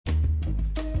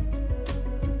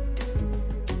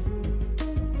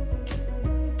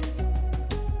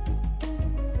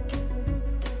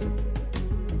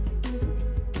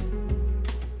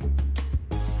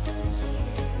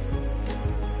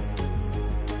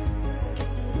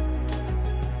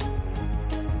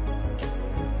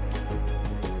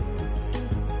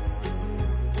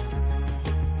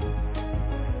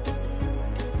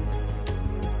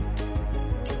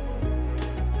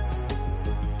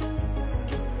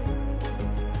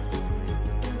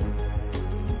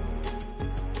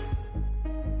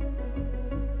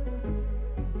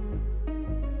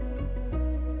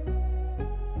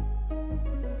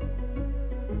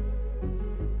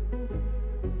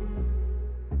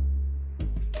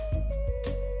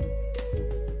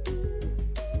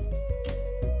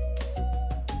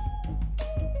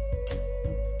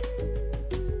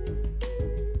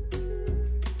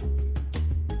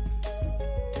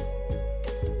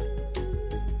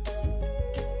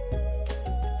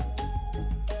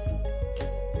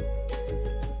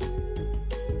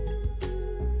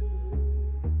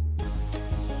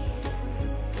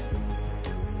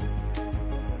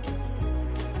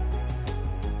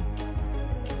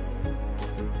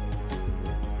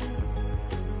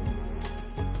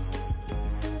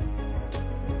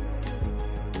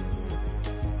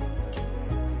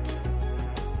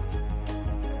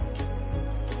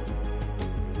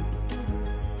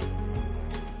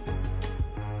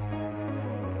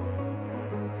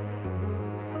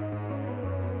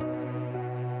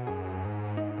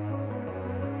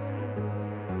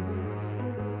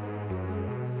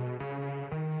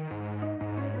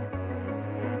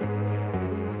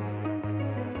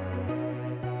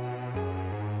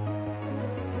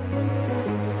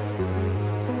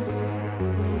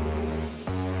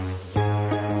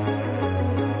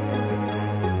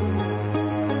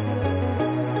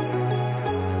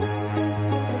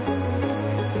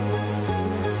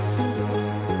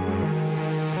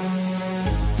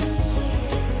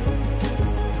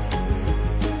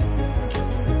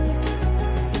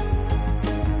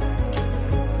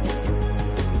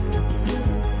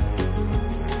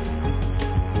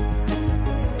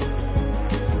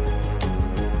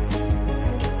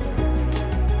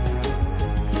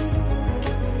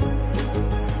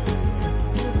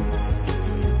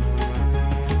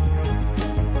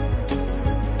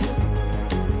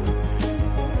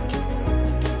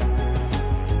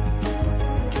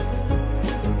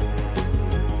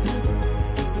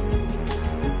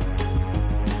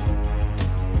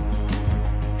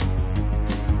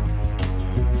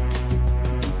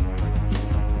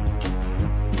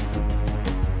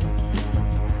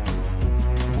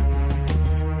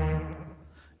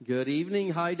Good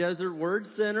evening, High Desert Word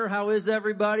Center. How is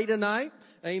everybody tonight?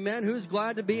 Amen. Who's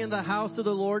glad to be in the house of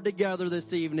the Lord together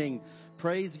this evening?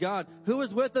 Praise God. Who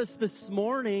is with us this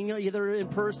morning, either in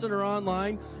person or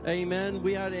online? Amen.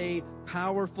 We had a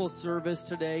powerful service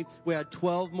today. We had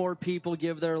 12 more people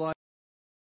give their life.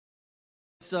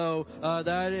 So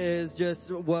that is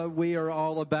just what we are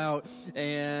all about.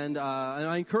 And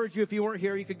I encourage you, if you weren't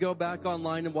here, you could go back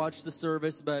online and watch the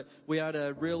service. But we had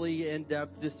a really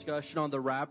in-depth discussion on the rapture.